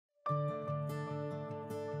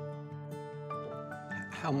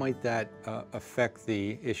How might that affect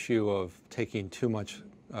the issue of taking too much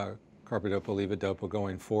carbidopa, levodopa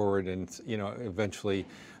going forward, and eventually,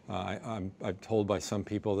 I'm told by some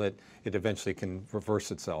people that it eventually can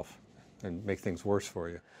reverse itself and make things worse for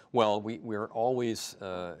you. Well, we're always,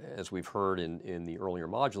 as we've heard in the earlier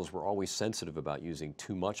modules, we're always sensitive about using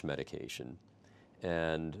too much medication.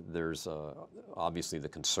 And there's obviously the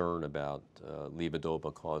concern about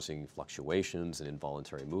levodopa causing fluctuations and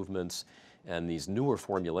involuntary movements. And these newer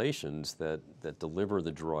formulations that deliver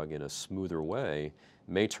the drug in a smoother way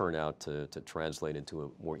may turn out to translate into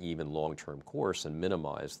a more even long-term course and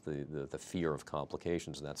minimize the fear of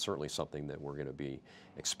complications. And that's certainly something that we're going to be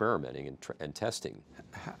experimenting and testing.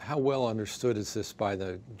 How well understood is this by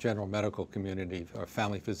the general medical community, or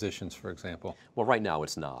family physicians, for example? Well, right now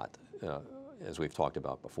it's not. As we've talked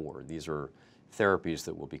about before, these are therapies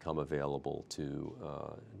that will become available to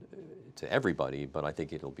everybody, but I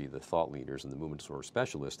think it'll be the thought leaders and the movement disorder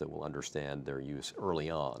specialists that will understand their use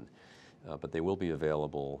early on. But they will be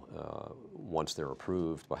available once they're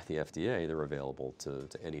approved by the FDA. They're available to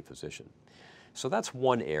any physician. So that's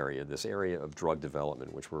one area, this area of drug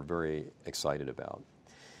development, which we're very excited about.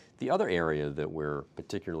 The other area that we're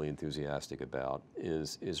particularly enthusiastic about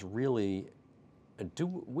is really,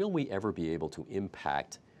 will we ever be able to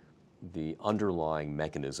impact the underlying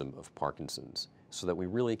mechanism of Parkinson's so that we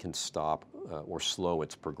really can stop or slow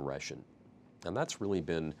its progression? And that's really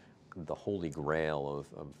been the holy grail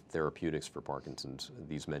of therapeutics for Parkinson's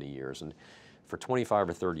these many years. And for 25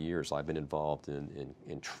 or 30 years, I've been involved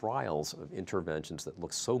in trials of interventions that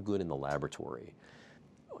look so good in the laboratory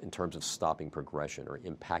in terms of stopping progression or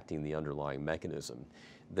impacting the underlying mechanism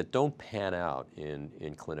that don't pan out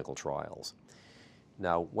in clinical trials.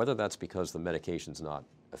 Now, whether that's because the medication's not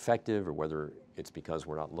effective or whether it's because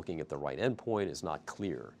we're not looking at the right endpoint is not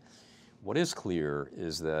clear. What is clear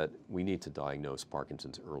is that we need to diagnose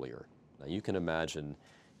Parkinson's earlier. Now, you can imagine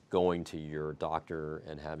going to your doctor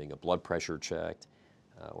and having a blood pressure checked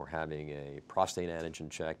or having a prostate antigen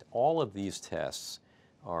checked. All of these tests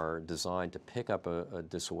are designed to pick up a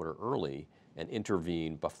disorder early and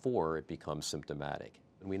intervene before it becomes symptomatic.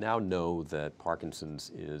 And we now know that Parkinson's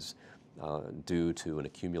is due to an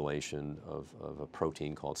accumulation of a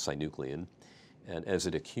protein called synuclein. And as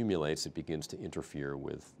it accumulates, it begins to interfere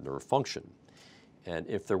with nerve function. And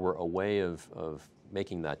if there were a way of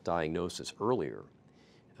making that diagnosis earlier,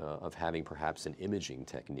 of having perhaps an imaging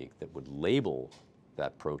technique that would label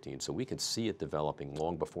that protein so we could see it developing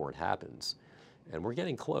long before it happens, and we're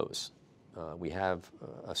getting close. We have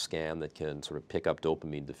a scan that can sort of pick up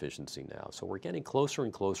dopamine deficiency now. So we're getting closer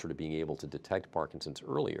and closer to being able to detect Parkinson's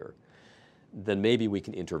earlier. Then maybe we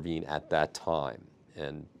can intervene at that time.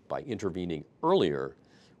 And by intervening earlier,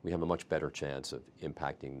 we have a much better chance of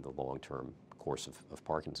impacting the long-term course of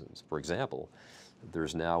Parkinson's. For example,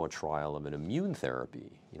 there's now a trial of an immune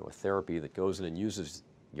therapy, a therapy that goes in and uses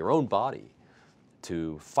your own body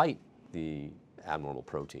to fight the abnormal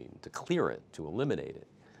protein, to clear it, to eliminate it.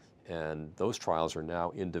 And those trials are now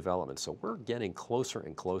in development. So we're getting closer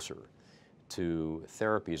and closer to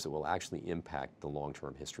therapies that will actually impact the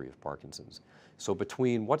long-term history of Parkinson's. So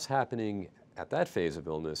between what's happening at that phase of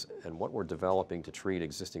illness and what we're developing to treat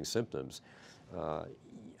existing symptoms,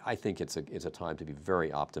 I think it's a time to be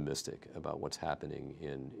very optimistic about what's happening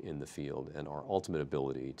in the field and our ultimate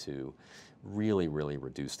ability to really, really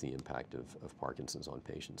reduce the impact of Parkinson's on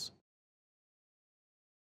patients.